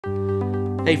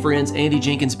Hey friends, Andy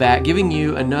Jenkins back, giving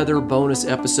you another bonus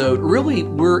episode. Really,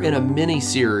 we're in a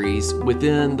mini-series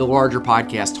within the larger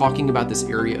podcast talking about this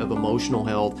area of emotional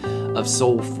health, of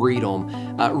soul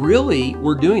freedom. Really,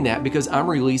 we're doing that because I'm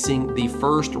releasing the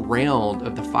first round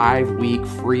of the 5-week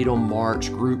Freedom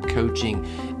March group coaching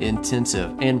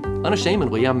intensive. And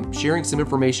unashamedly, I'm sharing some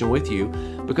information with you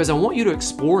because I want you to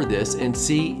explore this and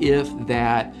see if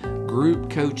that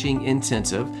group coaching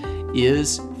intensive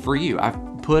is for you. I've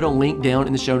put a link down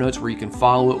in the show notes where you can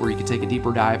follow it, where you can take a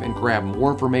deeper dive and grab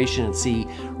more information and see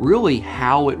really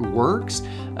how it works.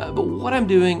 But what I'm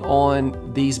doing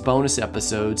on these bonus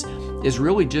episodes is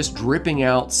really just dripping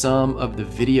out some of the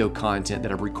video content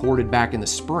that I've recorded back in the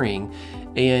spring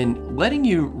and letting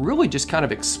you really just kind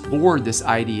of explore this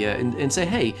idea and say,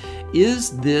 hey,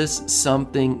 is this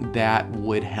something that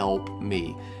would help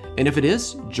me? And if it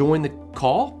is, join the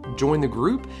call, join the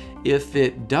group. If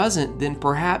it doesn't, then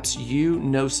perhaps you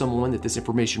know someone that this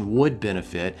information would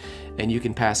benefit and you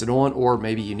can pass it on, or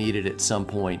maybe you need it at some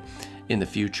point in the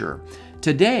future.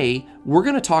 Today, we're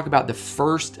going to talk about the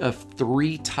first of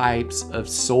 3 types of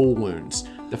soul wounds.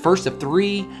 The first of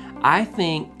 3, I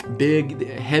think, big,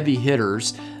 heavy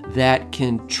hitters that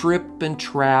can trip and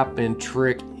trap and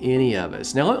trick any of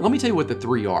us. Now, let me tell you what the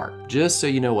 3 are, just so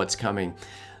you know what's coming.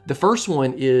 The first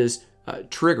one is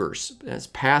triggers. That's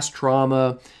past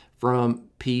trauma from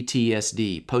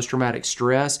PTSD, post-traumatic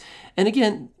stress. And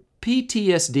again,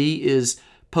 PTSD is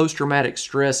post-traumatic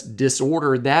stress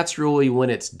disorder. That's really when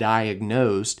it's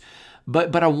diagnosed.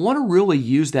 But I want to really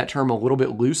use that term a little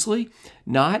bit loosely,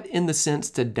 not in the sense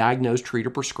to diagnose, treat,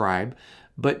 or prescribe,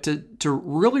 but to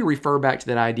really refer back to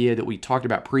that idea that we talked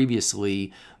about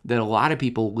previously, that a lot of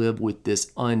people live with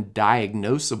this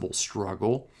undiagnosable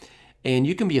struggle. And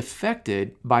you can be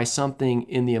affected by something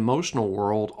in the emotional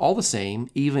world all the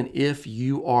same, even if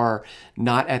you are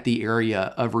not at the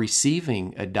area of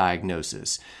receiving a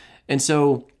diagnosis. And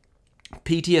so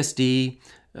PTSD,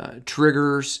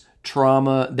 triggers,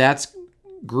 trauma, that's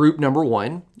group number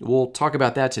 1. We'll talk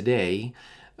about that today.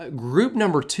 Group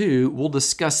number 2, we'll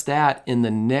discuss that in the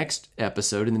next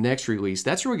episode, in the next release.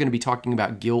 That's really going to be talking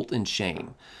about guilt and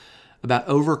shame, about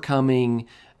overcoming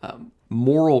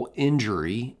moral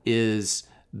injury is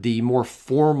the more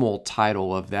formal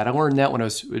title of that. I learned that when I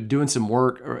was doing some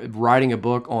work, writing a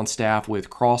book on staff with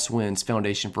Crosswinds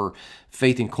Foundation for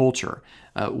Faith and Culture.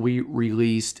 We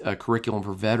released a curriculum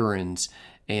for veterans,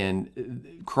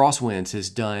 and Crosswinds has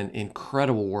done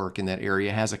incredible work in that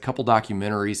area. It has a couple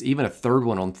documentaries, even a third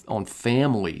one on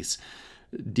families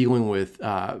dealing with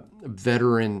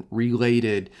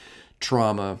veteran-related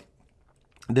trauma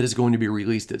that is going to be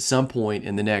released at some point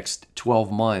in the next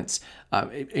 12 months.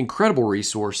 Incredible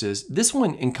resources. This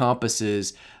one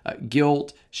encompasses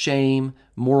guilt, shame,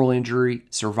 moral injury,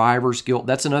 survivor's guilt.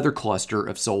 That's another cluster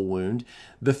of soul wound.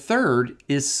 The third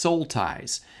is soul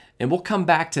ties. And we'll come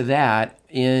back to that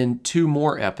in 2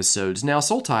 more episodes. Now,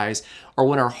 soul ties are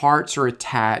when our hearts are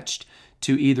attached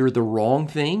to either the wrong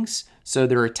things, so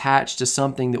they're attached to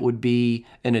something that would be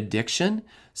an addiction,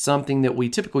 something that we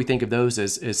typically think of those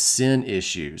as sin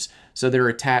issues. So they're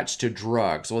attached to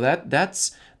drugs. Well,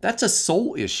 that's a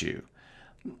soul issue.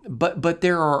 But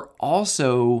there are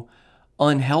also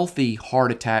unhealthy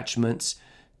heart attachments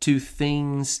to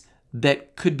things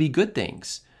that could be good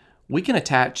things. We can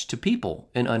attach to people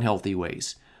in unhealthy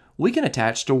ways. We can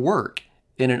attach to work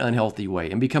in an unhealthy way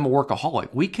and become a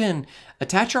workaholic. We can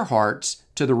attach our hearts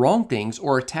to the wrong things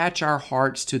or attach our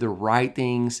hearts to the right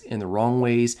things in the wrong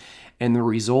ways, and the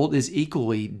result is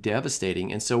equally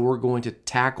devastating. And so we're going to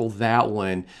tackle that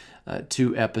one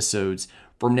 2 episodes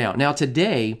from now. Now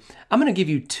today, I'm going to give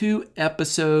you 2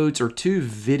 episodes or 2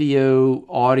 video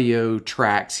audio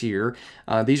tracks here.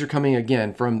 These are coming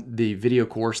again from the video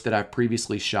course that I've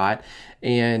previously shot.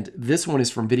 And this one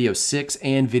is from video 6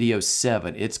 and video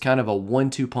 7. It's kind of a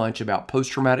 1-2 punch about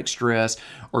post-traumatic stress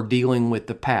or dealing with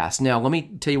the past. Now, let me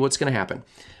tell you what's going to happen.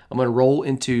 I'm going to roll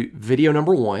into video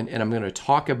number 1, and I'm going to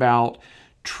talk about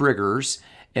triggers,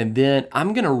 and then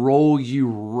I'm going to roll you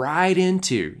right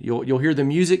into, you'll hear the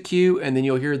music cue, and then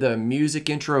you'll hear the music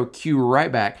intro cue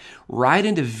right back, right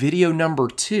into video number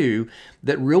 2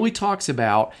 that really talks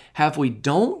about how if we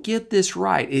don't get this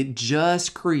right, it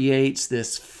just creates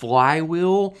this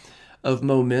flywheel of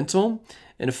momentum,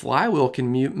 and a flywheel can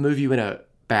move you in a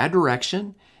bad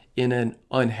direction, in an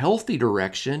unhealthy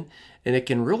direction, and it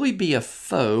can really be a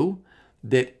foe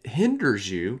that hinders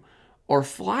you, or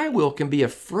flywheel can be a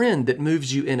friend that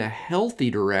moves you in a healthy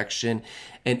direction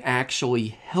and actually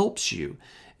helps you.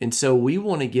 And so we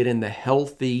want to get in the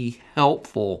healthy,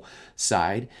 helpful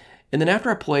side. And then after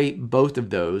I play both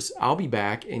of those, I'll be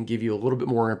back and give you a little bit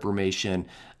more information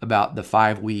about the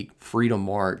 5-week Freedom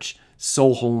March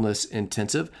Soul Wholeness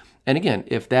Intensive. And again,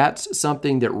 if that's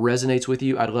something that resonates with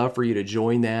you, I'd love for you to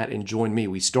join that and join me.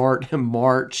 We start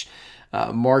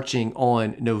marching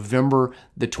on November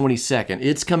the 22nd.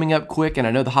 It's coming up quick, and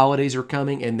I know the holidays are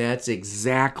coming, and that's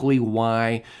exactly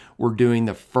why we're doing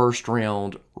the first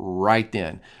round right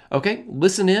then. Okay,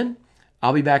 listen in.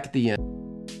 I'll be back at the end.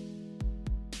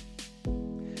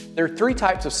 There are 3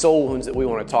 types of soul wounds that we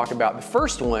want to talk about. The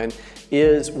first one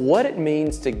is what it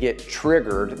means to get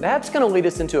triggered. That's going to lead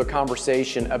us into a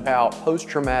conversation about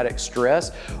post-traumatic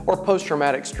stress or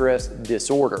post-traumatic stress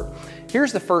disorder.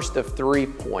 Here's the first of 3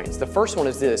 points. The first one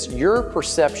is this: your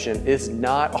perception is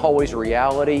not always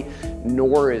reality,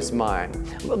 nor is mine.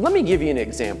 Let me give you an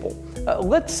example.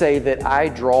 Let's say that I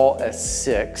draw a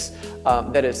 6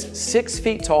 that is 6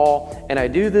 feet tall, and I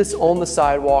do this on the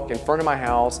sidewalk in front of my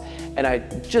house, and I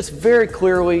just very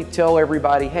clearly tell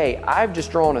everybody, hey, I've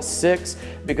just drawn a 6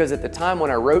 because at the time when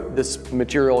I wrote this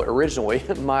material originally,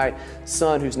 my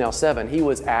son, who's now 7, he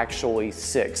was actually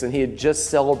 6, and he had just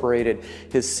celebrated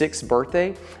his 6th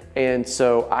birthday. And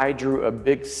so I drew a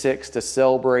big 6 to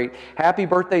celebrate. Happy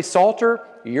birthday, Salter,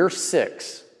 you're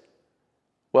 6.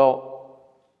 Well,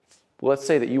 let's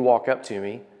say that you walk up to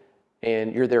me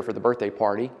and you're there for the birthday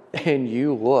party, and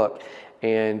you look,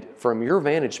 and from your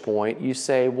vantage point, you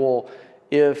say, well,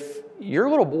 if your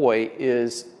little boy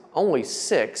is only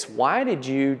 6, why did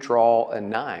you draw a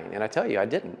 9? And I tell you, I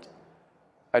didn't.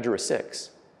 I drew a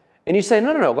 6. And you say,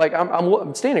 no, like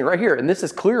I'm standing right here, and this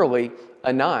is clearly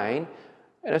a 9.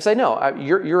 And I say, no,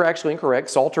 you're actually incorrect.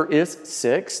 Salter is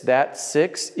 6. That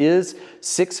 6 is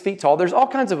 6 feet tall. There's all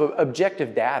kinds of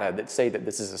objective data that say that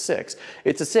this is a 6.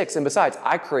 It's a 6. And besides,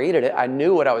 I created it. I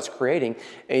knew what I was creating.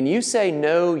 And you say,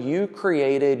 no, you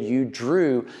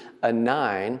drew a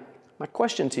 9. My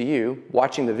question to you,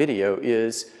 watching the video,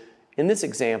 is, in this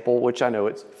example, which I know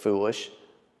it's foolish,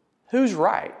 who's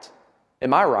right?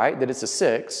 Am I right that it's a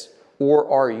 6, or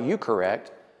are you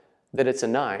correct that it's a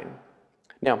 9?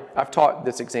 Now, I've taught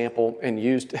this example and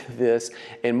used this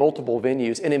in multiple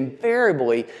venues, and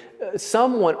invariably,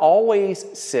 someone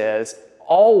always says,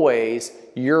 always,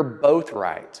 you're both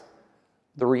right.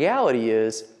 The reality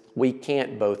is, we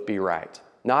can't both be right.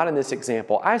 Not in this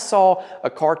example. I saw a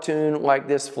cartoon like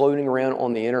this floating around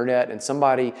on the internet, and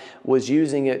somebody was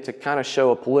using it to kind of show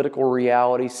a political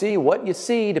reality. See, what you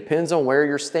see depends on where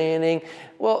you're standing.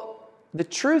 Well, the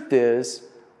truth is,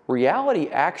 reality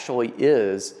actually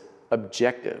is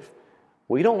objective.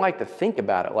 We don't like to think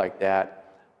about it like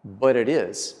that, but it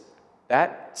is.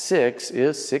 That 6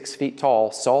 is 6 feet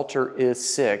tall. Salter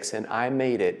is 6, and I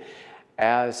made it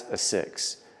as a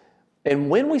 6. And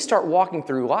when we start walking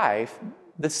through life,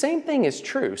 the same thing is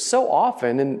true. So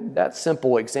often, in that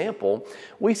simple example,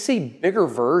 we see bigger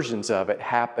versions of it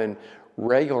happen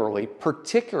regularly,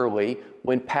 particularly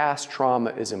when past trauma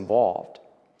is involved.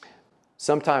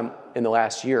 Sometime in the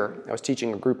last year, I was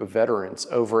teaching a group of veterans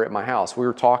over at my house. We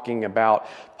were talking about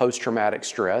post-traumatic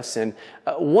stress, and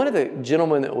one of the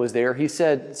gentlemen that was there, he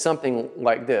said something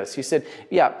like this. He said,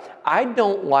 yeah, I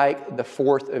don't like the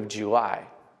 4th of July.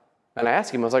 And I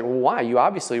asked him, I was like, well, why? You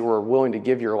obviously were willing to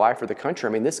give your life for the country.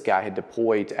 I mean, this guy had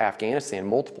deployed to Afghanistan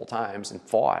multiple times and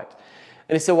fought.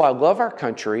 And he said, well, I love our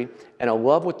country, and I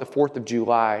love what the 4th of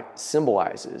July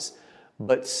symbolizes.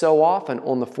 But so often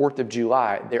on the 4th of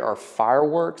July, there are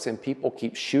fireworks and people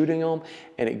keep shooting them,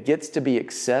 and it gets to be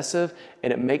excessive,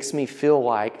 and it makes me feel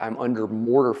like I'm under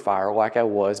mortar fire like I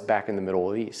was back in the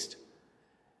Middle East.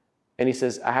 And he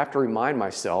says, I have to remind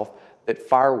myself that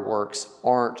fireworks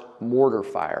aren't mortar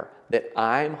fire, that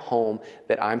I'm home,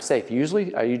 that I'm safe.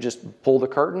 Usually, you just pull the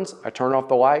curtains, I turn off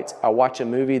the lights, I watch a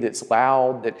movie that's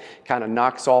loud, that kind of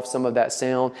knocks off some of that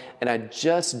sound, and I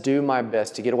just do my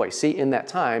best to get away. See, in that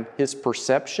time, his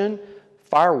perception,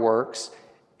 fireworks,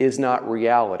 is not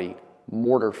reality,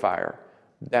 mortar fire.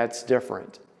 That's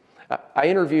different. I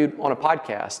interviewed on a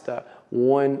podcast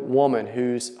one woman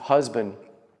whose husband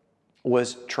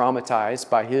was traumatized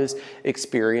by his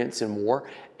experience in war.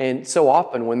 And so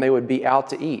often when they would be out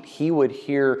to eat, he would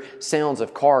hear sounds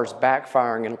of cars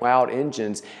backfiring and loud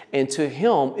engines. And to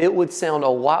him, it would sound a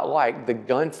lot like the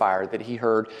gunfire that he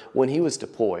heard when he was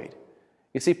deployed.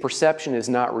 You see, perception is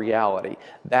not reality.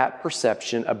 That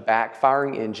perception, a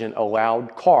backfiring engine, a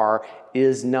loud car,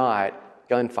 is not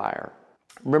gunfire.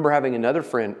 I remember having another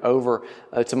friend over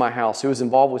to my house who was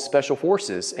involved with Special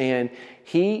Forces, and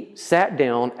he sat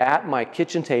down at my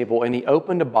kitchen table and he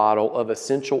opened a bottle of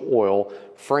essential oil,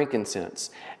 frankincense.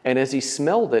 And as he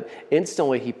smelled it,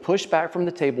 instantly he pushed back from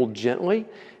the table gently,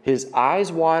 his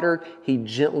eyes watered, he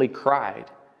gently cried.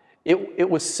 It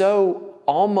was so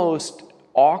almost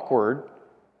awkward,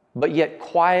 but yet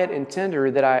quiet and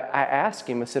tender that I asked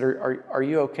him, I said, are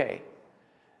you okay?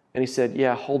 And he said,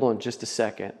 yeah, hold on just a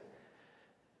second.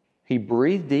 He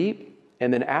breathed deep,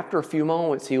 and then after a few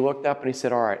moments, he looked up and he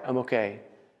said, all right, I'm okay.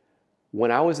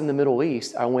 When I was in the Middle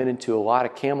East, I went into a lot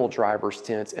of camel drivers'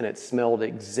 tents, and it smelled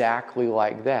exactly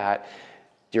like that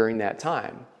during that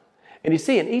time. And you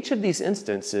see, in each of these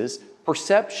instances,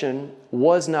 perception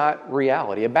was not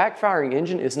reality. A backfiring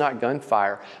engine is not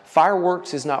gunfire.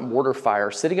 Fireworks is not mortar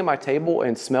fire. Sitting at my table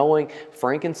and smelling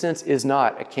frankincense is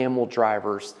not a camel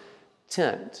driver's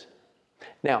tent.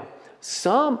 Now,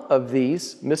 some of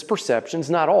these misperceptions,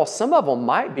 not all, some of them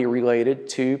might be related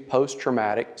to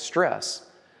post-traumatic stress.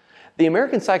 The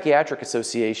American Psychiatric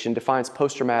Association defines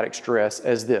post-traumatic stress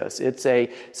as this. It's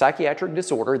a psychiatric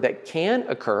disorder that can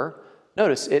occur.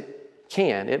 Notice, it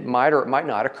might or it might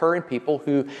not occur in people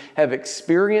who have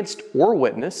experienced or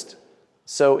witnessed.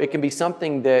 So it can be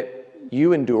something that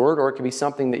you endured, or it can be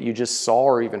something that you just saw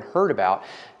or even heard about.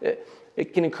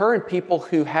 It can occur in people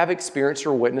who have experienced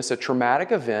or witnessed a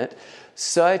traumatic event,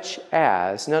 such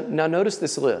as, now notice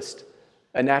this list: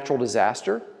 a natural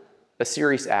disaster, a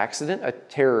serious accident, a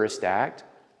terrorist act,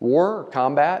 war or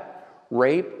combat,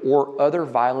 rape, or other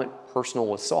violent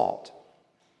personal assault.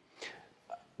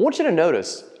 I want you to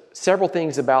notice several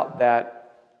things about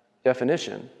that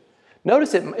definition.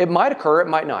 Notice it might occur, it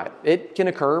might not. It can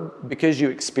occur because you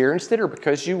experienced it or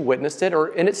because you witnessed it,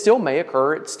 and it still may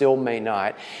occur, it still may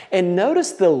not. And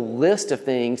notice the list of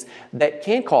things that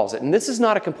can cause it. And this is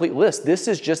not a complete list. This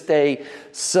is just a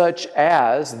such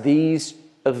as these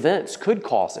events could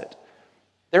cause it.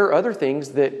 There are other things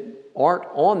that aren't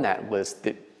on that list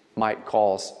that might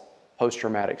cause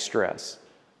post-traumatic stress.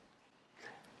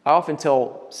 I often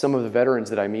tell some of the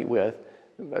veterans that I meet with,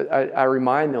 I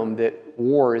remind them that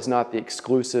war is not the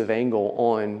exclusive angle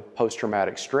on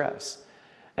post-traumatic stress.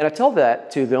 And I tell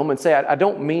that to them and say, I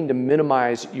don't mean to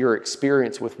minimize your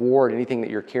experience with war and anything that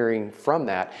you're carrying from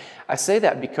that. I say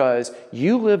that because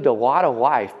you lived a lot of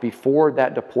life before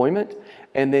that deployment,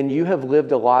 and then you have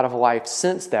lived a lot of life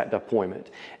since that deployment.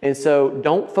 And so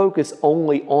don't focus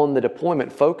only on the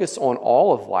deployment, focus on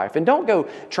all of life. And don't go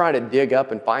trying to dig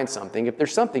up and find something. If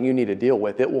there's something you need to deal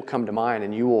with, it will come to mind,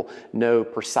 and you will know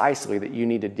precisely that you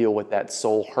need to deal with that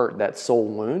soul hurt, that soul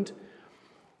wound.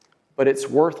 But it's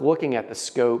worth looking at the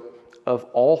scope of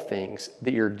all things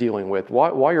that you're dealing with.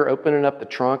 While you're opening up the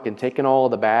trunk and taking all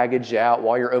of the baggage out,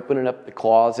 while you're opening up the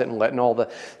closet and letting all the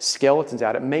skeletons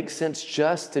out, it makes sense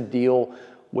just to deal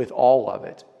with all of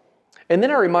it. And then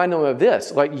I remind them of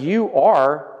this, like, you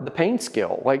are the pain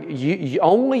scale. Like,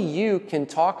 only you can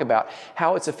talk about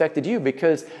how it's affected you,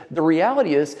 because the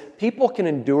reality is people can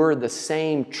endure the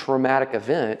same traumatic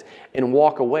event and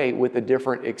walk away with a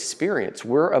different experience.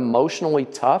 We're emotionally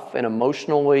tough and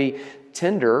emotionally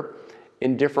tender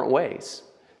in different ways.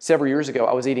 Several years ago,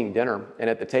 I was eating dinner, and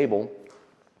at the table,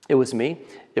 it was me,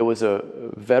 it was a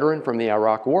veteran from the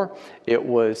Iraq War, it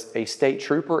was a state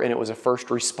trooper, and it was a first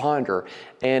responder.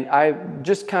 And I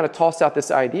just kind of tossed out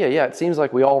this idea, yeah, it seems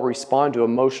like we all respond to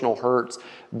emotional hurts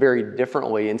very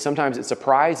differently, and sometimes it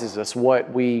surprises us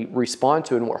what we respond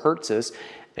to and what hurts us,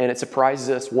 and it surprises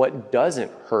us what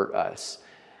doesn't hurt us.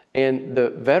 And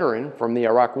the veteran from the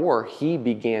Iraq War, he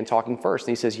began talking first,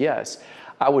 and he says, yes,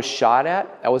 I was shot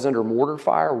at, I was under mortar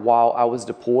fire while I was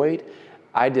deployed.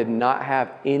 I did not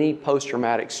have any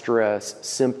post-traumatic stress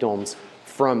symptoms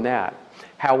from that.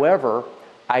 However,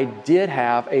 I did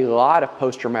have a lot of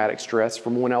post-traumatic stress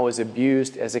from when I was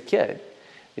abused as a kid.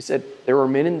 He said, there were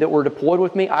men that were deployed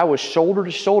with me. I was shoulder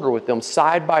to shoulder with them,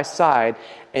 side by side,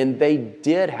 and they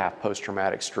did have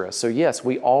post-traumatic stress. So yes,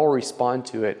 we all respond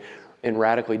to it in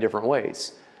radically different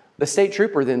ways. The state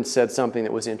trooper then said something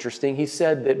that was interesting. He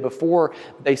said that before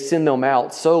they send them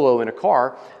out solo in a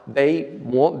car, they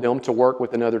want them to work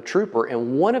with another trooper.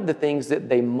 And one of the things that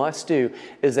they must do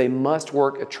is they must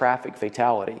work a traffic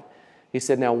fatality. He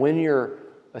said, now when you're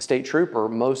a state trooper,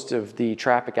 most of the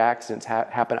traffic accidents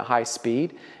happen at high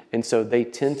speed. And so they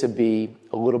tend to be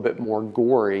a little bit more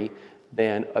gory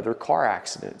than other car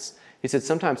accidents. He said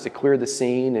sometimes to clear the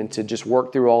scene and to just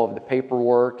work through all of the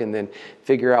paperwork and then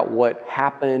figure out what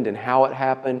happened and how it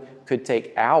happened could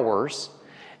take hours.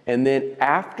 And then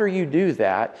after you do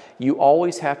that, you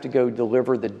always have to go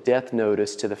deliver the death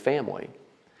notice to the family.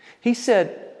 He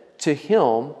said to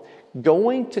him,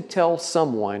 going to tell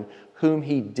someone whom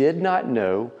he did not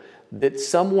know that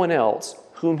someone else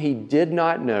whom he did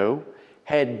not know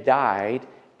had died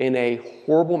in a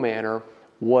horrible manner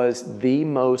was the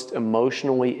most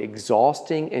emotionally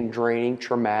exhausting and draining,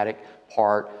 traumatic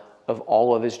part of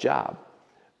all of his job.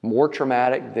 More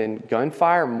traumatic than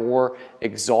gunfire, more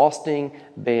exhausting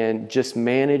than just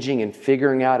managing and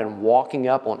figuring out and walking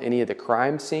up on any of the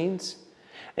crime scenes.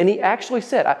 And he actually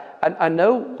said, I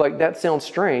know like that sounds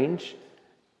strange,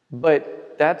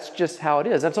 but that's just how it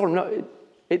is. That's all. No,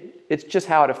 it's just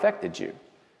how it affected you.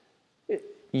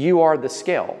 You are the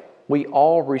scale. We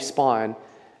all respond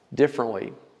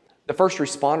differently. The first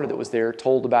responder that was there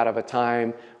told about a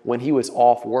time when he was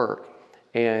off work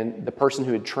and the person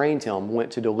who had trained him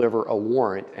went to deliver a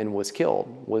warrant and was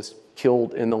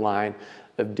killed in the line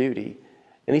of duty.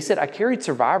 And he said, I carried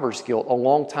survivor's guilt a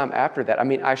long time after that. I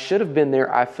mean, I should have been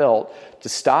there, I felt, to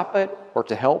stop it or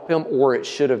to help him, or it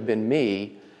should have been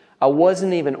me. I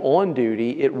wasn't even on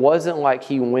duty. It wasn't like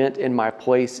he went in my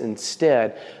place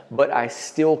instead, but I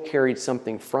still carried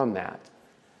something from that.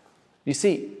 You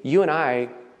see, you and I,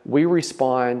 we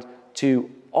respond to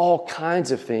all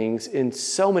kinds of things in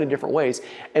so many different ways.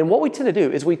 And what we tend to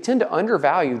do is we tend to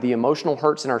undervalue the emotional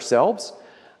hurts in ourselves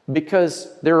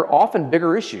because there are often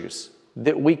bigger issues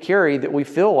that we carry that we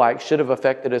feel like should have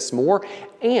affected us more,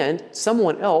 and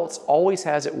someone else always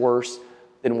has it worse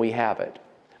than we have it.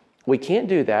 We can't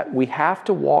do that. We have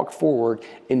to walk forward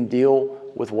and deal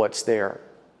with what's there.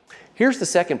 Here's the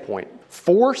second point.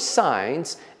 4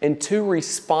 signs and 2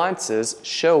 responses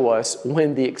show us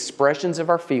when the expressions of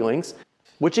our feelings,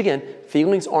 which again,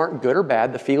 feelings aren't good or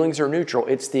bad, the feelings are neutral,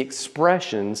 it's the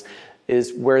expressions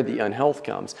is where the unhealth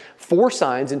comes. 4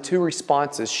 signs and 2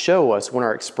 responses show us when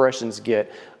our expressions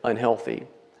get unhealthy.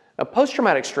 Now,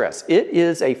 post-traumatic stress, it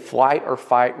is a flight or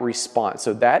fight response.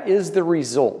 So that is the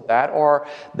result. That are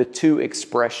the 2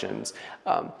 expressions.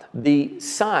 The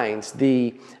signs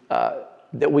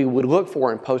that we would look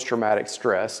for in post-traumatic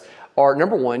stress are,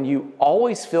 number 1, you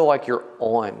always feel like you're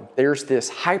on. There's this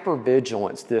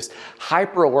hyper-vigilance, this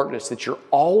hyper-alertness that you're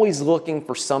always looking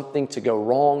for something to go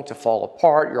wrong, to fall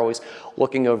apart. You're always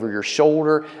looking over your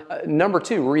shoulder. Number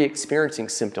 2, re-experiencing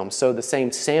symptoms. So the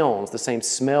same sounds, the same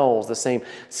smells, the same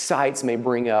sights may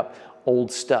bring up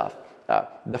old stuff.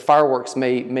 The fireworks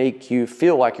may make you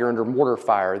feel like you're under mortar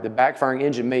fire. The backfiring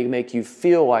engine may make you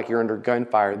feel like you're under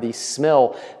gunfire. The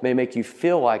smell may make you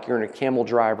feel like you're in a camel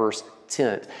driver's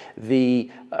tent.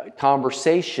 The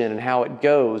conversation and how it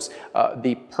goes,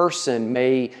 the person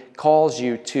may cause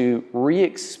you to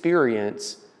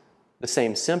re-experience the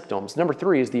same symptoms. Number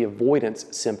 3 is the avoidance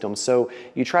symptoms. So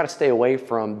you try to stay away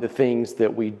from the things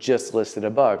that we just listed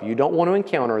above. You don't want to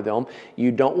encounter them.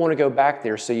 You don't want to go back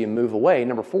there, so you move away.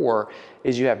 Number 4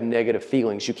 is you have negative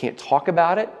feelings. You can't talk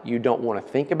about it. You don't want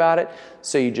to think about it,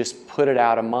 so you just put it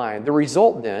out of mind. The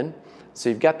result then, so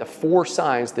you've got the 4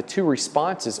 signs, the 2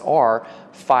 responses are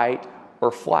fight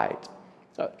or flight.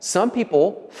 Some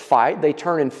people fight, they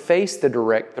turn and face the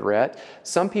direct threat.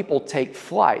 Some people take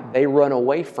flight, they run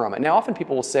away from it. Now, often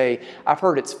people will say, I've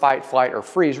heard it's fight, flight, or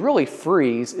freeze. Really,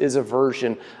 freeze is a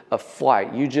version of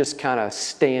flight. You just kind of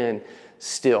stand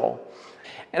still.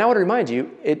 And I would remind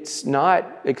you, it's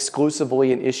not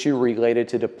exclusively an issue related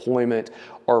to deployment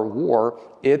or war.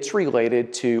 It's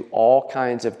related to all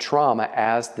kinds of trauma,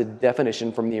 as the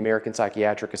definition from the American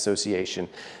Psychiatric Association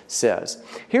says.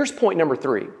 Here's point number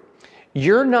 3.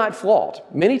 You're not flawed.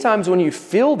 Many times when you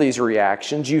feel these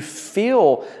reactions, you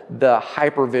feel the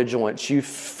hypervigilance, you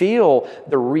feel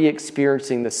the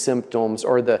re-experiencing the symptoms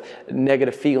or the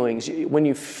negative feelings. When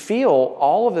you feel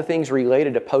all of the things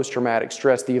related to post-traumatic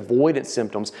stress, the avoidance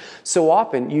symptoms, so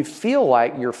often you feel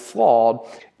like you're flawed.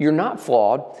 You're not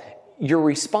flawed. Your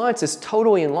response is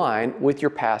totally in line with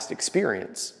your past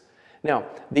experience. Now,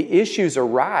 the issues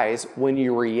arise when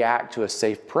you react to a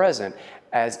safe present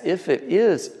as if it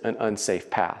is an unsafe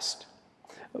past.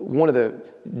 One of the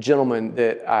gentlemen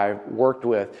that I worked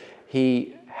with,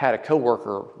 he had a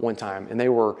coworker one time, and they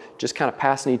were just kind of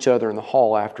passing each other in the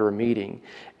hall after a meeting.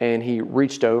 And he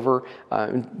reached over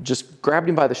and just grabbed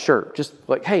him by the shirt, just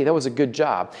like, hey, that was a good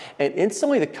job. And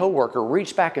instantly the coworker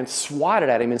reached back and swatted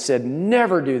at him and said,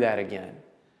 never do that again.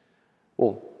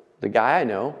 Well, the guy I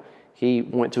know, he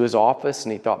went to his office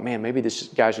and he thought, man, maybe this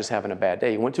guy's just having a bad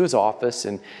day. He went to his office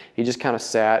and he just kind of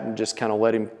sat and just kind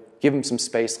of give him some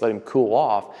space, let him cool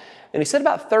off. And he said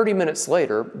about 30 minutes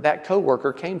later, that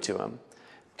coworker came to him.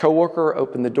 Coworker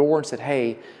opened the door and said,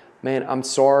 hey, man, I'm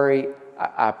sorry.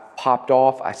 I popped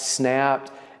off. I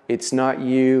snapped. It's not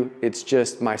you. It's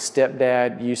just my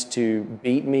stepdad used to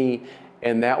beat me.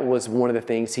 And that was one of the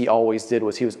things he always did,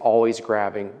 was he was always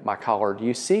grabbing my collar. Do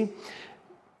you see?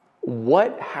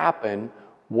 What happened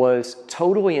was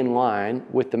totally in line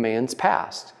with the man's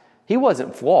past. He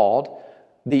wasn't flawed.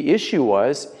 The issue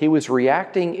was he was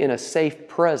reacting in a safe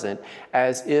present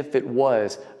as if it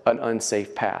was an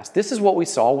unsafe past. This is what we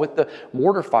saw with the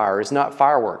mortar fire is not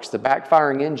fireworks. The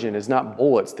backfiring engine is not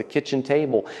bullets. The kitchen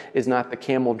table is not the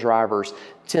camel driver's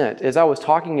tent. As I was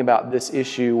talking about this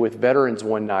issue with veterans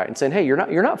one night and saying, hey, you're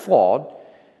not flawed.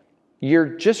 You're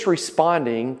just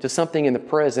responding to something in the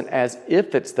present as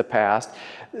if it's the past.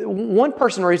 One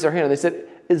person raised their hand and they said,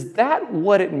 is that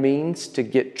what it means to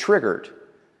get triggered?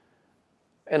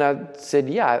 And I said,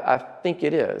 yeah, I think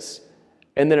it is.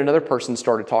 And then another person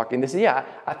started talking. They said, yeah,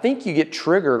 I think you get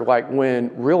triggered like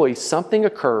when really something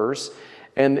occurs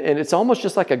and it's almost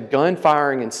just like a gun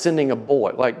firing and sending a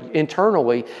bullet. Like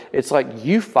internally, it's like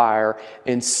you fire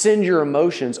and send your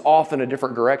emotions off in a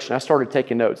different direction. I started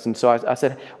taking notes. And so I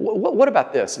said, what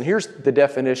about this? And here's the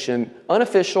definition: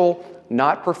 unofficial,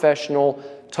 not professional,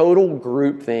 total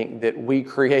groupthink that we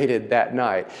created that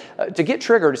night. To get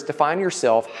triggered is to find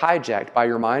yourself hijacked by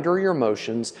your mind or your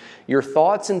emotions, your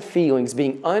thoughts and feelings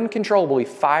being uncontrollably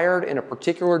fired in a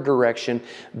particular direction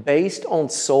based on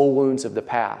soul wounds of the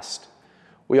past.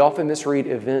 We often misread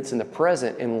events in the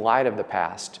present in light of the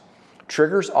past.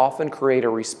 Triggers often create a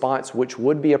response which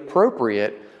would be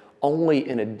appropriate only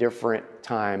in a different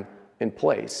time and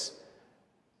place.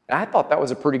 I thought that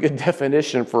was a pretty good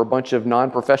definition for a bunch of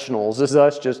non-professionals. This is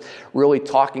us just really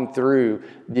talking through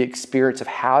the experience of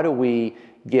how do we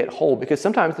get whole. Because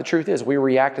sometimes the truth is we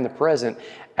react in the present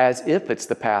as if it's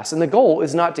the past. And the goal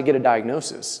is not to get a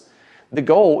diagnosis. The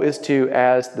goal is to,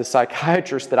 as the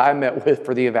psychiatrist that I met with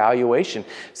for the evaluation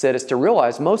said, is to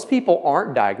realize most people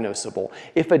aren't diagnosable.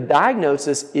 If a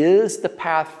diagnosis is the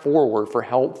path forward for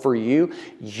help for you,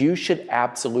 you should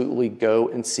absolutely go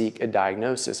and seek a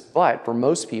diagnosis. But for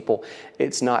most people,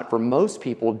 it's not. For most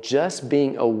people, just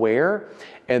being aware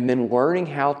and then learning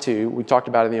how to, we talked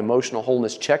about in the emotional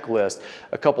wholeness checklist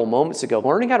a couple moments ago,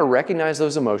 learning how to recognize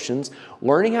those emotions,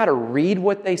 learning how to read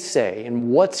what they say and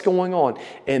what's going on,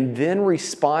 and then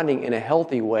responding in a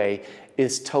healthy way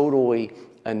is totally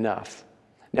enough.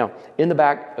 Now, in the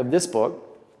back of this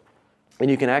book, and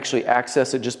you can actually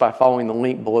access it just by following the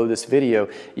link below this video,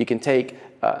 you can take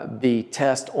the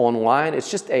test online. It's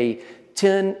just a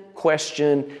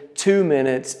 10-question, 2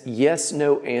 minutes,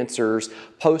 yes/no answers,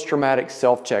 post-traumatic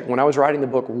self-check. When I was writing the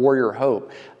book Warrior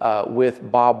Hope with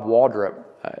Bob Waldrop,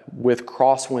 with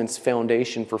Crosswinds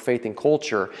Foundation for Faith and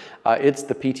Culture, it's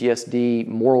the PTSD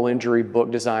moral injury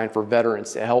book designed for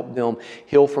veterans to help them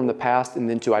heal from the past and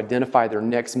then to identify their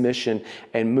next mission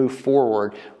and move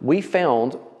forward. We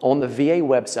found on the VA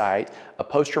website a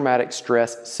post-traumatic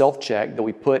stress self-check that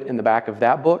we put in the back of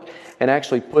that book and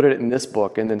actually put it in this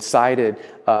book and then cited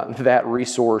that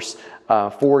resource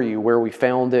for you where we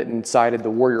found it and cited the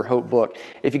Warrior Hope book.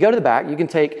 If you go to the back, you can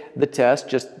take the test,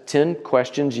 just 10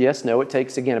 questions, yes, no. It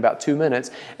takes, again, about 2 minutes,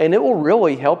 and it will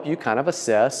really help you kind of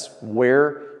assess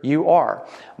where you are.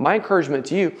 My encouragement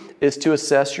to you is to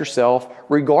assess yourself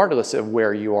regardless of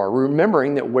where you are,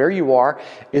 remembering that where you are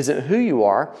isn't who you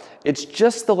are, it's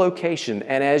just the location.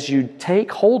 And as you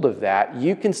take hold of that,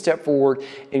 you can step forward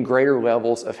in greater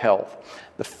levels of health.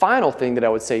 The final thing that I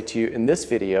would say to you in this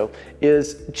video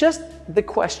is just the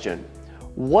question: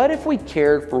 what if we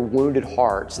cared for wounded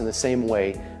hearts in the same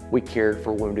way we cared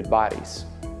for wounded bodies?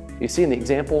 You see in the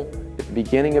example at the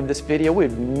beginning of this video, we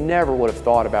never would have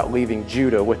thought about leaving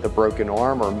Judah with a broken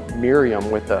arm or Miriam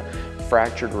with a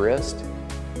fractured wrist.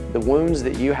 The wounds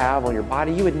that you have on your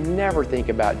body, you would never think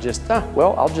about just,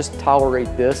 well, I'll just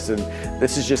tolerate this and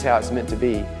this is just how it's meant to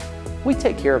be. We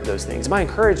take care of those things. My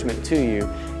encouragement to you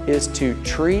is to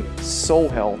treat soul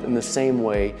health in the same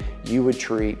way you would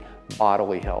treat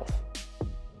bodily health.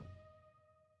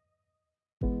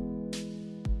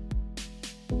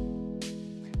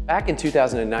 Back in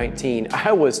 2019,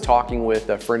 I was talking with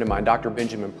a friend of mine, Dr.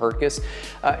 Benjamin Perkis.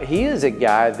 He is a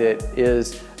guy that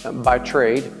is, by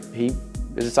trade, he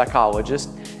is a psychologist,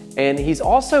 and he's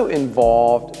also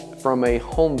involved from a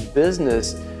home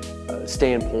business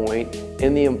standpoint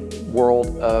in the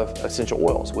world of essential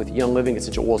oils, with Young Living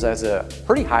Essential Oils as a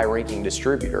pretty high-ranking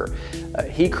distributor.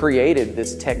 He created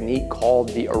this technique called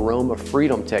the Aroma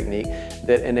Freedom Technique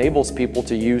that enables people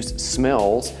to use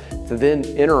smells to then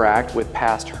interact with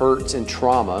past hurts and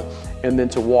trauma and then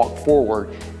to walk forward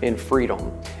in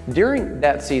freedom. During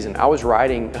that season, I was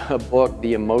writing a book,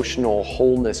 The Emotional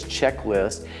Wholeness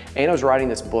Checklist, and I was writing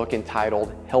this book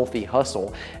entitled Healthy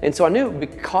Hustle. And so I knew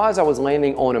because I was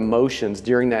landing on emotions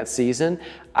during that season,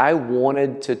 I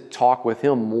wanted to talk with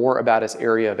him more about his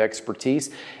area of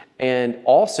expertise. and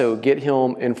also get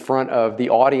him in front of the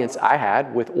audience I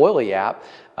had with Oily App,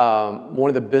 one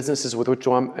of the businesses with which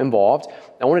I'm involved.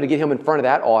 I wanted to get him in front of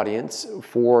that audience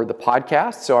for the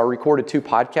podcast, so I recorded 2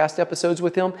 podcast episodes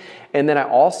with him, and then I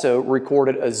also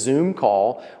recorded a Zoom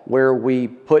call where we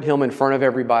put him in front of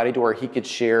everybody to where he could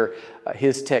share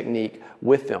his technique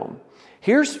with them.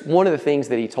 Here's one of the things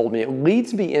that he told me. It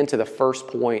leads me into the first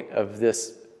point of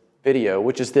this video,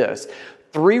 which is this: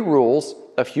 3 rules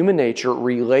of human nature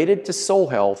related to soul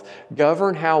health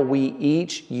govern how we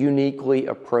each uniquely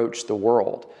approach the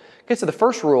world. Okay, so the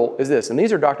first rule is this, and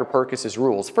these are Dr. Perkis's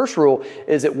rules. First rule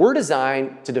is that we're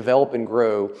designed to develop and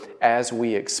grow as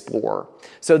we explore.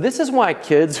 So this is why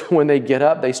kids, when they get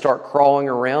up, they start crawling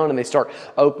around and they start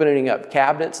opening up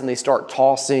cabinets and they start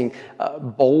tossing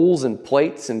bowls and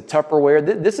plates and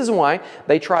Tupperware. This is why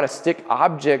they try to stick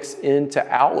objects into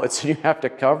outlets. You have to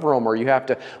cover them, or you have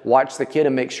to watch the kid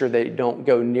and make sure they don't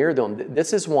go near them.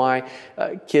 This is why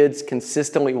kids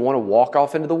consistently want to walk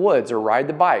off into the woods or ride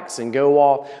the bikes and go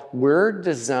off. We're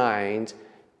designed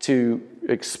to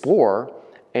explore,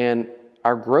 and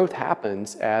our growth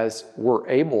happens as we're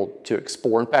able to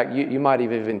explore. In fact, you might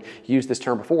have even used this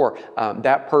term before.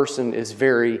 That person is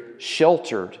very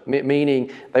sheltered,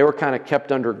 meaning they were kind of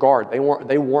kept under guard. They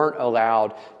weren't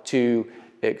allowed to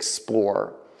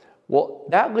explore. Well,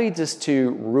 that leads us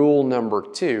to rule number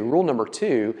 2. Rule number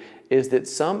 2 is that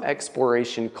some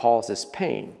exploration causes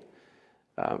pain.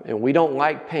 And we don't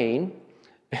like pain.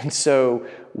 And so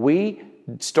we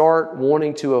start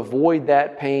wanting to avoid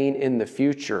that pain in the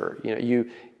future.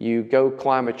 You go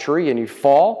climb a tree and you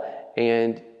fall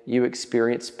and you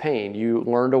experience pain. You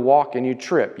learn to walk and you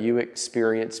trip. You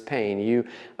experience pain. You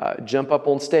jump up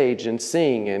on stage and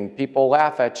sing and people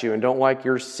laugh at you and don't like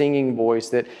your singing voice.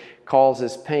 That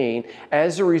causes pain.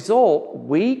 As a result,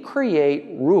 we create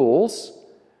rules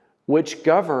which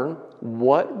govern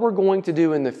what we're going to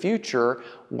do in the future,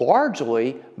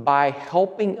 largely by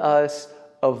helping us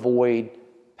avoid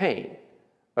pain.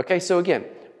 Okay, so again,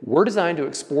 we're designed to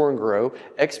explore and grow.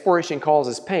 Exploration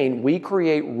causes pain. We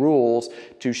create rules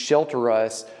to shelter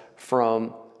us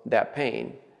from that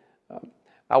pain.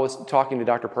 I was talking to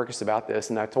Dr. Perkis about this,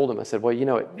 and I told him, I said, well,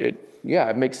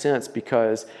 it makes sense,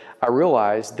 because I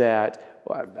realized that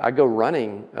I go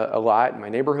running a lot in my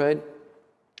neighborhood,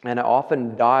 and I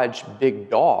often dodge big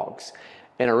dogs.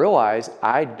 And I realize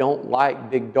I don't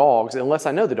like big dogs unless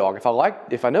I know the dog.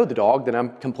 If I know the dog, then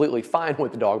I'm completely fine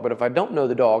with the dog. But if I don't know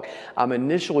the dog, I'm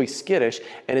initially skittish.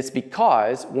 And it's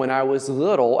because when I was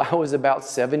little, I was about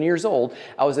 7 years old,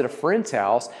 I was at a friend's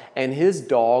house and his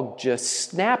dog just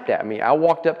snapped at me. I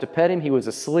walked up to pet him. He was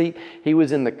asleep. He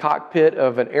was in the cockpit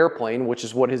of an airplane, which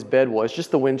is what his bed was.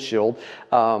 Just the windshield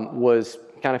was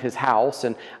kind of his house.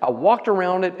 And I walked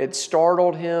around it. It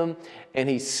startled him. And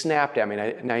he snapped at me.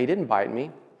 Now, he didn't bite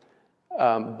me,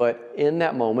 but in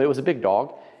that moment, it was a big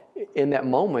dog. In that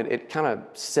moment, it kind of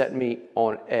set me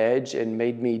on edge and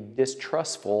made me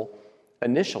distrustful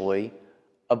initially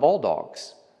of all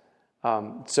dogs.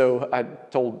 So I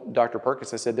told Dr.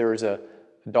 Perkis, I said, there was a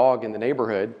dog in the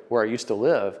neighborhood where I used to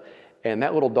live, and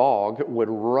that little dog would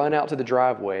run out to the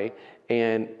driveway,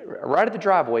 and right at the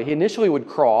driveway, he initially would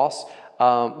cross,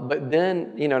 but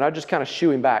then, and I'd just kind of shoo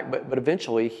him back. But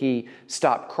eventually he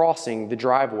stopped crossing the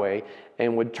driveway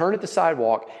and would turn at the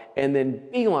sidewalk and then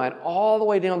beeline all the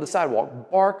way down the sidewalk,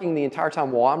 barking the entire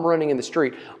time while I'm running in the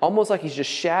street, almost like he's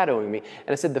just shadowing me. And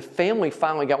I said, the family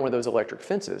finally got one of those electric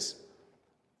fences.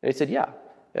 And he said, yeah,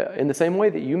 in the same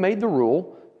way that you made the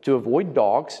rule to avoid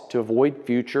dogs, to avoid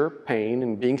future pain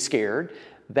and being scared,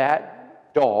 that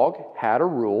dog had a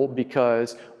rule,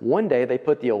 because one day they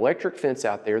put the electric fence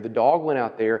out there. The dog went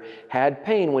out there, had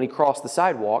pain when he crossed the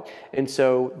sidewalk, and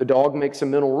so the dog makes a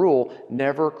mental rule: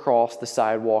 never cross the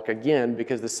sidewalk again,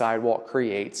 because the sidewalk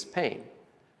creates pain.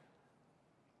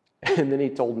 And then he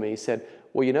told me, he said,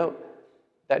 well,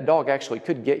 that dog actually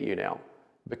could get you now,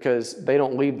 because they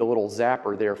don't leave the little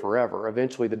zapper there forever.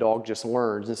 Eventually the dog just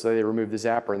learns, and so they remove the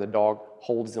zapper and the dog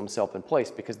holds himself in place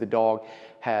because the dog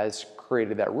has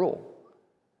created that rule.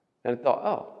 And I thought,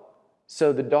 oh,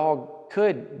 so the dog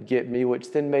could get me,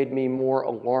 which then made me more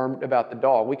alarmed about the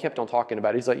dog. We kept on talking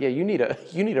about it. He's like, yeah, you need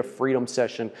a freedom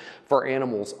session for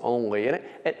animals only. And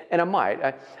I might.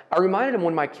 I reminded him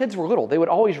when my kids were little, they would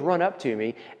always run up to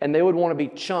me and they would want to be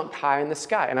chunked high in the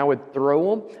sky. And I would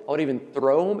throw them. I would even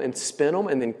throw them and spin them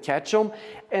and then catch them.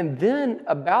 And then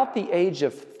about the age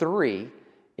of 3,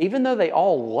 even though they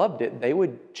all loved it, they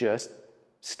would just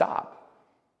stop.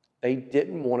 They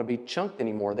didn't want to be chunked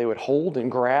anymore. They would hold and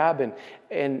grab.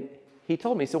 And he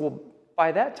told me, so well,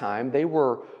 by that time, they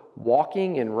were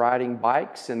walking and riding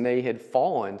bikes, and they had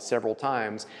fallen several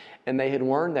times. And they had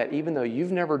learned that even though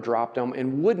you've never dropped them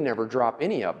and would never drop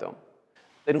any of them,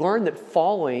 they'd learned that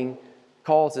falling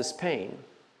causes pain.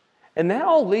 And that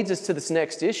all leads us to this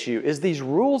next issue, is these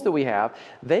rules that we have,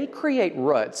 they create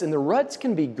ruts. And the ruts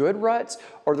can be good ruts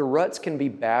or the ruts can be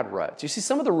bad ruts. You see,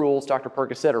 some of the rules, Dr.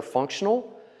 Perkins said, are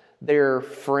functional. They're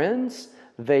friends.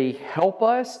 They help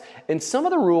us. And some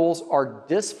of the rules are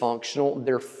dysfunctional.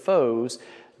 They're foes.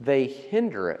 They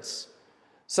hinder us.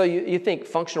 So you think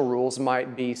functional rules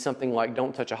might be something like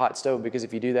don't touch a hot stove because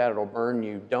if you do that, it'll burn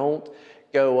you. Don't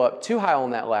go up too high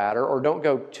on that ladder, or don't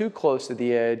go too close to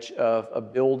the edge of a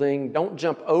building. Don't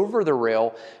jump over the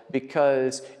rail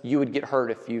because you would get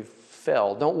hurt if you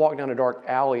fell. Don't walk down a dark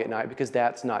alley at night because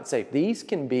that's not safe. These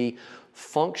can be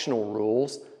functional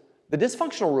rules. The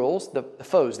dysfunctional rules, the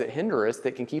foes that hinder us,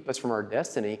 that can keep us from our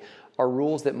destiny, are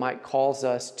rules that might cause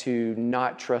us to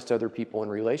not trust other people in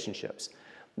relationships.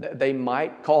 They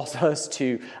might cause us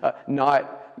to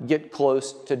not get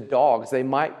close to dogs. They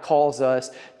might cause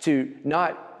us to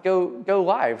not go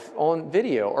live on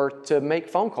video or to make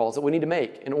phone calls that we need to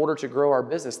make in order to grow our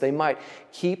business. They might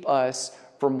keep us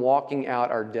from walking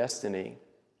out our destiny.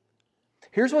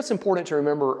 Here's what's important to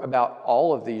remember about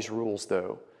all of these rules,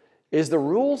 though, is the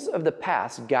rules of the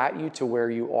past got you to where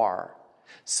you are.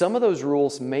 Some of those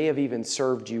rules may have even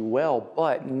served you well,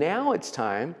 but now it's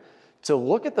time to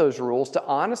look at those rules, to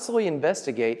honestly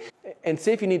investigate and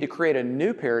see if you need to create a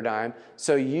new paradigm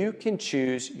so you can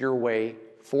choose your way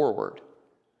forward.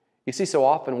 You see, so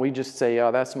often we just say,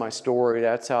 oh, that's my story,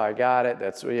 that's how I got it,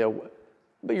 that's,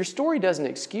 but your story doesn't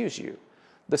excuse you.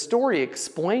 The story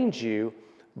explains you,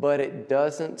 but it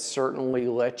doesn't certainly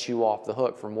let you off the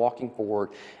hook from walking forward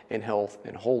in health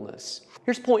and wholeness.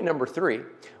 Here's point number 3.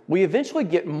 We eventually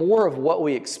get more of what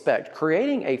we expect,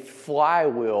 creating a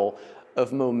flywheel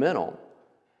of momentum.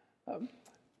 A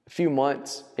few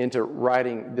months into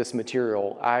writing this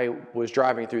material, I was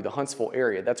driving through the Huntsville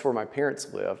area. That's where my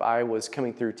parents live. I was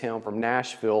coming through town from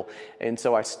Nashville, and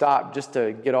so I stopped just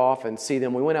to get off and see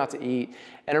them. We went out to eat,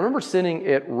 and I remember sitting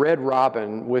at Red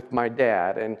Robin with my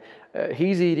dad, and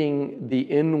he's eating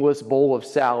the endless bowl of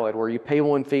salad where you pay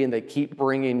one fee and they keep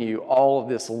bringing you all of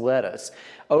this lettuce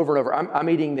over and over. I'm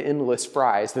eating the endless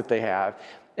fries that they have.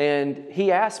 And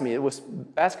he asked me, it was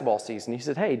basketball season, he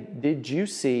said, hey, did you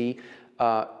see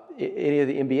any of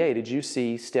the NBA? Did you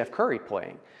see Steph Curry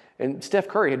playing? And Steph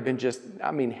Curry had been just,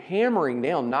 hammering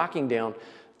down, knocking down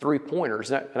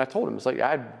three-pointers. And I told him, it's like,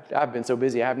 I've been so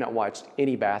busy, I have not watched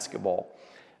any basketball.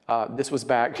 This was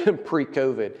back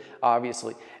pre-COVID,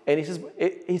 obviously. And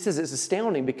he says it's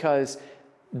astounding because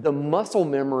the muscle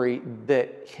memory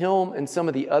that him and some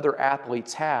of the other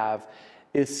athletes have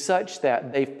is such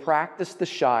that they've practiced the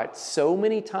shot so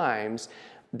many times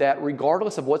that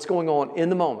regardless of what's going on in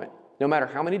the moment, no matter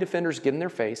how many defenders get in their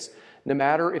face, no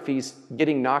matter if he's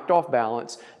getting knocked off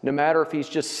balance, no matter if he's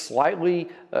just slightly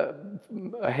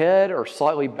ahead or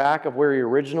slightly back of where he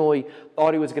originally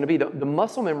thought he was going to be, the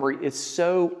muscle memory is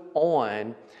so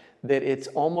on that it's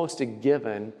almost a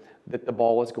given that the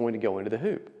ball is going to go into the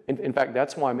hoop. In fact,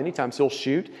 that's why many times he'll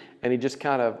shoot and he just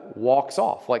kind of walks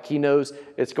off. Like he knows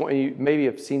it's going, you maybe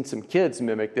have seen some kids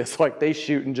mimic this, like they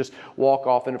shoot and just walk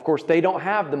off. And of course, they don't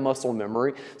have the muscle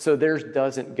memory, so theirs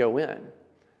doesn't go in.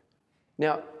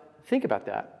 Now, think about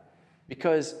that,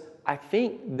 because I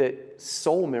think that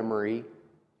soul memory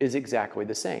is exactly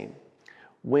the same.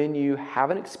 When you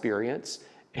have an experience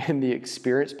and the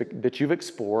experience that you've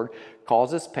explored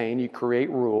causes pain, you create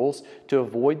rules to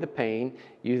avoid the pain.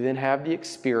 You then have the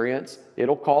experience,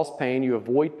 it'll cause pain, you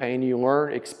avoid pain, you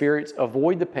learn, experience,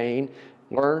 avoid the pain,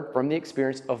 learn from the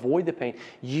experience, avoid the pain.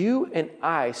 You and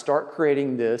I start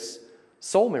creating this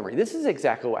soul memory. This is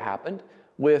exactly what happened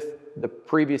with the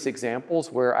previous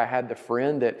examples where I had the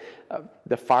friend that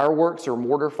the fireworks or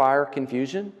mortar fire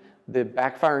confusion, the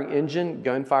backfiring engine,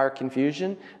 gunfire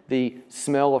confusion, the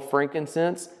smell of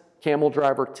frankincense, camel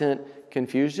driver tent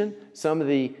confusion, some of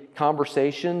the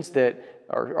conversations that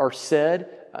are said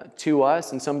to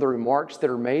us and some of the remarks that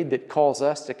are made that cause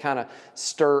us to kind of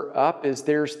stir up is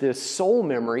there's this soul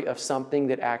memory of something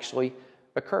that actually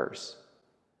occurs.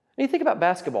 And you think about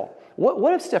basketball.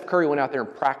 What if Steph Curry went out there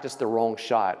and practiced the wrong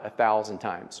shot 1,000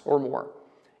 times or more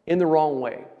in the wrong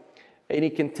way? And he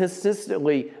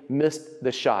consistently missed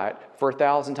the shot for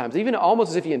 1,000 times, even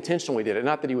almost as if he intentionally did it.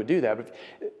 Not that he would do that,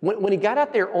 but when he got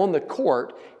out there on the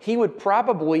court, he would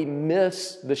probably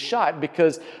miss the shot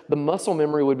because the muscle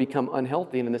memory would become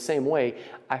unhealthy. And in the same way,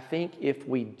 I think if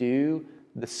we do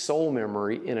the soul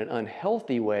memory in an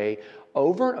unhealthy way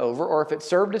over and over, or if it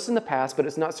served us in the past but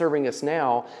it's not serving us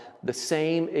now, the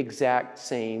same exact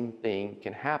same thing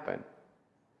can happen.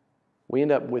 We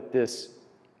end up with this,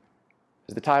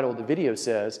 as the title of the video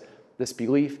says, this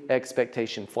belief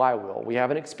expectation flywheel. We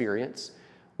have an experience.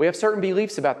 We have certain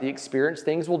beliefs about the experience,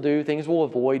 things we'll do, things we'll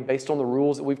avoid based on the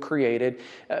rules that we've created.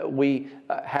 We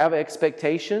have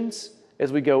expectations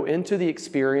as we go into the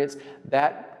experience.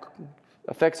 That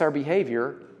affects our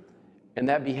behavior, and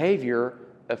that behavior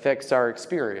affects our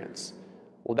experience.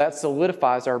 Well, that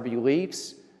solidifies our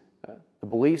beliefs. The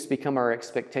beliefs become our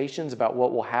expectations about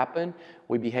what will happen.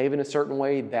 We behave in a certain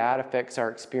way, that affects our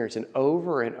experience. And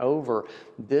over,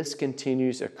 this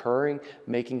continues occurring,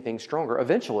 making things stronger.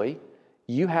 Eventually,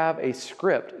 you have a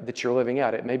script that you're living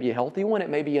out. It may be a healthy one, it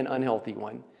may be an unhealthy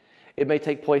one. It may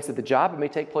take place at the job, it may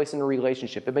take place in a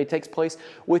relationship, it may take place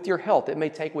with your health, it may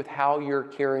take with how you're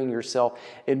carrying yourself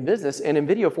in business. And in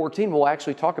video 14, we'll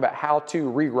actually talk about how to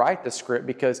rewrite the script,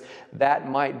 because that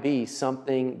might be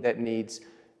something that needs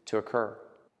to occur.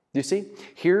 Do you see?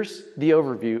 Here's the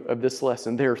overview of this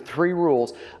lesson. There are 3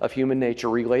 rules of human nature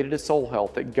related to soul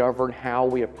health that govern how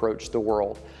we approach the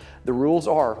world. The rules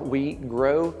are: we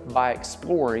grow by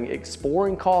exploring.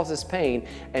 Exploring causes pain,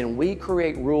 and we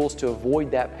create rules to avoid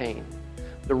that pain.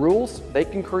 The rules, they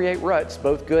can create ruts,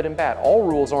 both good and bad. All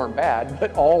rules aren't bad,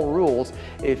 but all rules,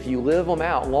 if you live them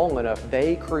out long enough,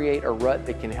 they create a rut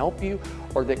that can help you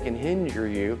or that can hinder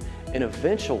you. And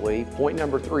eventually, point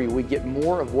number 3, we get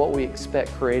more of what we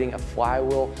expect, creating a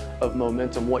flywheel of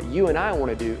momentum. What you and I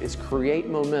want to do is create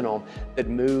momentum that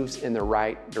moves in the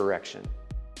right direction.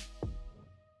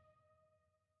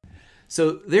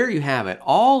 So there you have it.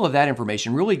 All of that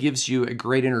information really gives you a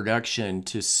great introduction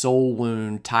to soul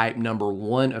wound type number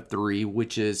 1 of 3,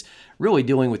 which is really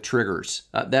dealing with triggers.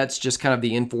 That's just kind of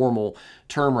the informal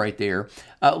term right there.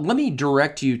 Let me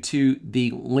direct you to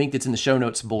the link that's in the show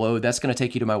notes below. That's going to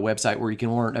take you to my website where you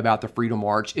can learn about the Freedom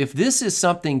March. If this is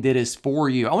something that is for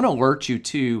you, I want to alert you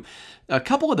to a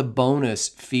couple of the bonus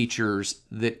features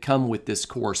that come with this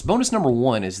course. Bonus number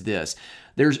 1 is this.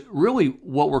 There's really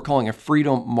what we're calling a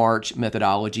Freedom March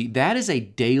methodology. That is a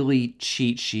daily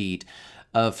cheat sheet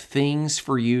of things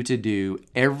for you to do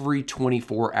every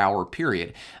 24-hour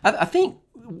period. I think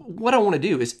what I want to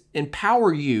do is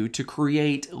empower you to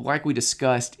create, like we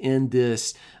discussed in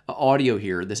this audio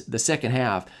here, the second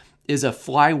half, is a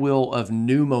flywheel of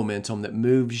new momentum that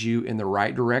moves you in the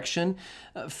right direction.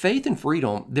 Faith and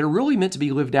freedom, they're really meant to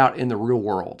be lived out in the real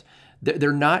world.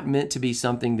 They're not meant to be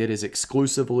something that is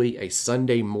exclusively a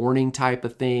Sunday morning type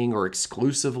of thing, or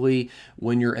exclusively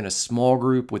when you're in a small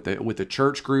group with a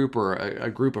church group or a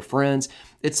group of friends.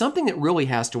 It's something that really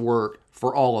has to work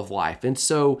for all of life. And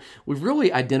so we've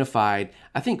really identified,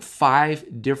 I think,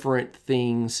 5 different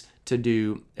things to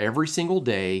do every single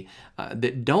day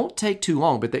that don't take too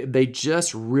long, but they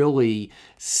just really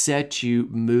set you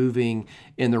moving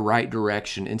in the right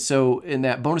direction. And so in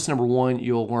that bonus number 1,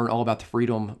 you'll learn all about the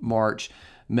Freedom March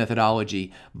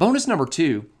methodology. Bonus number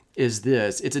 2 is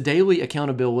this. It's a daily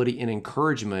accountability and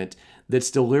encouragement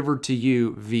that's delivered to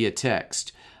you via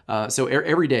text. So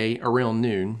every day around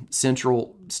noon,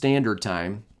 Central Standard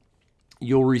Time,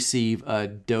 you'll receive a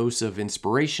dose of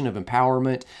inspiration, of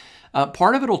empowerment.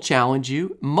 Part of it will challenge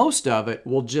you. Most of it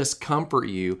will just comfort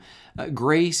you.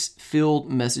 Grace-filled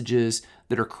messages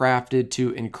that are crafted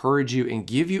to encourage you and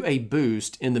give you a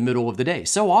boost in the middle of the day.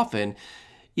 So often,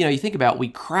 you think about, we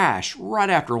crash right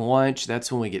after lunch.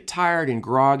 That's when we get tired and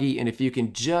groggy. And if you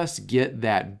can just get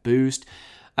that boost,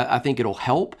 I think it'll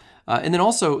help. And then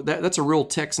also, that's a real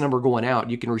text number going out.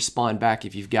 You can respond back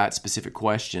if you've got specific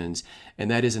questions, and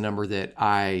that is a number that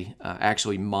I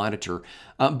actually monitor.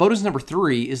 Bonus number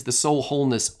 3 is the Soul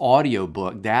Wholeness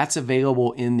audiobook. That's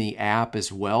available in the app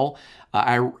as well.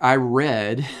 I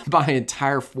read my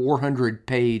entire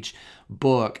 400-page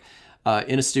book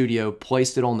in a studio,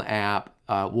 placed it on the app.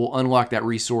 We'll unlock that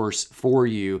resource for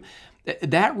you.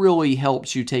 That really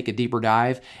helps you take a deeper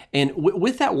dive. And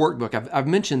with that workbook, I've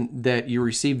mentioned that you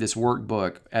receive this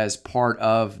workbook as part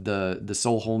of the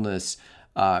Soul Wholeness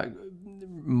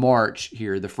March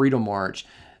here, the Freedom March.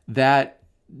 That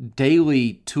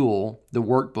daily tool, the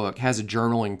workbook, has a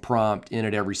journaling prompt in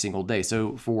it every single day.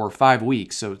 So for 5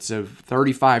 weeks, so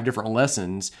 35 different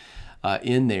lessons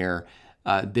in there.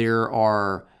 There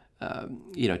are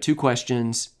 2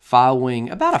 questions following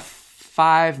about a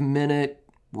 5-minute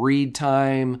read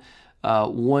time,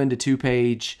 1 to 2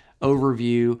 page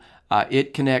overview.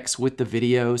 It connects with the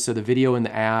video. So the video in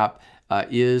the app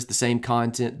is the same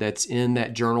content that's in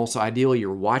that journal. So ideally,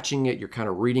 you're watching it, you're kind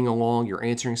of reading along, you're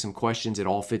answering some questions, it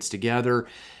all fits together.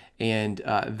 And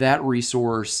that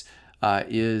resource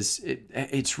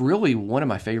it's really one of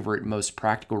my favorite, most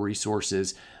practical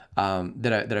resources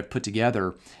that I've put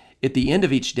together. At the end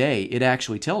of each day, it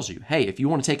actually tells you, hey, if you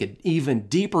want to take an even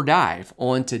deeper dive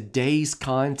on today's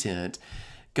content,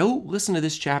 go listen to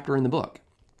this chapter in the book.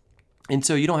 And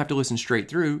so you don't have to listen straight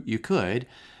through. You could,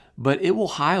 but it will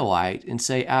highlight and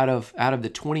say out of the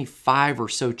 25 or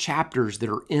so chapters that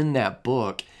are in that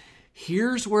book,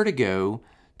 here's where to go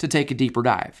to take a deeper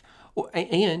dive.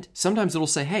 And sometimes it'll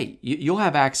say, hey, you'll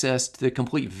have access to the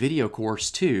complete video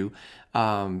course too.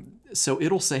 So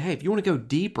it'll say, hey, if you want to go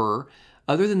deeper,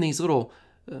 other than these little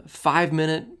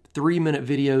 5-minute, 3-minute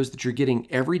videos that you're getting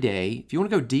every day, if you want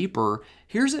to go deeper,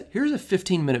 here's a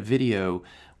 15-minute video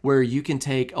where you can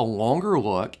take a longer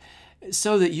look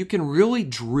so that you can really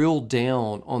drill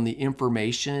down on the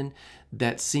information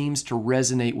that seems to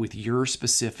resonate with your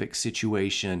specific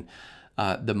situation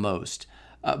the most.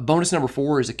 Bonus number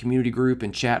 4 is a community group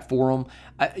and chat forum.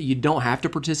 You don't have to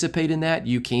participate in that.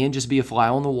 You can just be a fly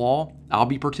on the wall. I'll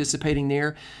be participating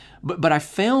there. But I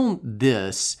found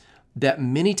this, that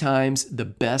many times the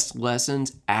best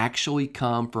lessons actually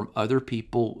come from other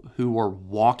people who are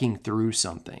walking through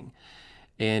something.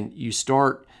 And you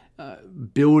start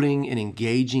building and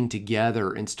engaging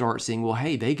together and start saying, well,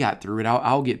 hey, they got through it,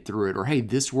 I'll get through it. Or, hey,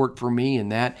 this worked for me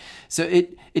and that. So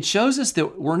it shows us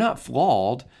that we're not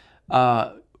flawed.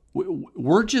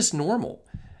 We're just normal.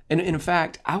 And in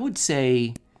fact, I would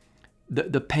say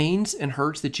the pains and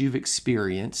hurts that you've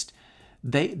experienced,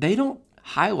 they don't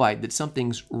highlight that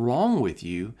something's wrong with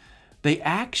you. They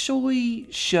actually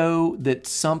show that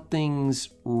something's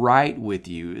right with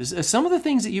you. Some of the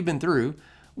things that you've been through,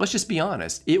 let's just be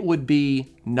honest, it would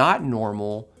be not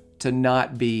normal to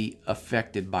not be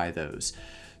affected by those.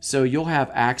 So you'll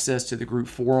have access to the group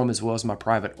forum as well as my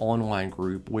private online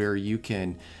group where you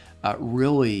can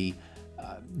really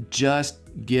just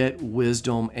get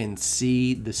wisdom and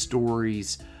see the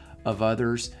stories of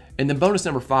others. And then bonus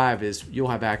number 5 is you'll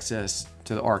have access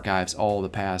to the archives, all the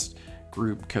past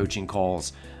group coaching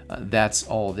calls. That's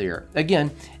all there.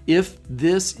 Again, if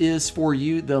this is for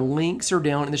you, the links are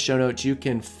down in the show notes. You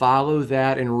can follow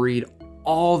that and read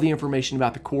all the information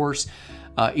about the course.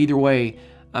 Either way,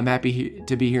 I'm happy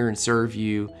to be here and serve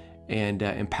you and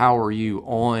empower you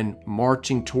on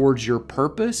marching towards your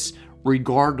purpose,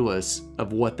 regardless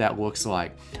of what that looks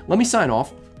like. Let me sign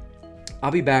off.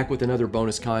 I'll be back with another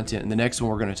bonus content. And the next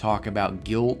one, we're going to talk about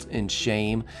guilt and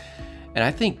shame. And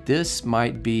I think this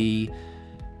might be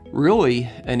really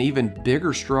an even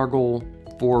bigger struggle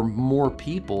for more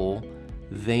people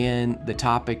than the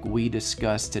topic we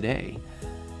discussed today.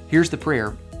 Here's the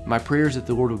prayer. My prayer is that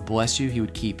the Lord would bless you. He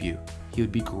would keep you. He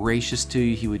would be gracious to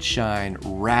you. He would shine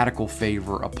radical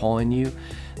favor upon you,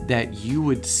 that you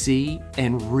would see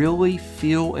and really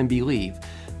feel and believe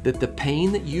that the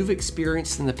pain that you've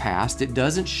experienced in the past, it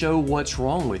doesn't show what's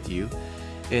wrong with you.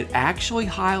 It actually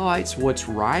highlights what's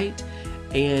right.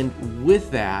 And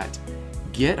with that,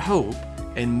 get hope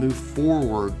and move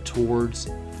forward towards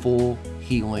full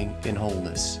healing and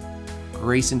wholeness.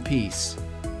 Grace and peace.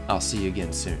 I'll see you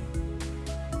again soon.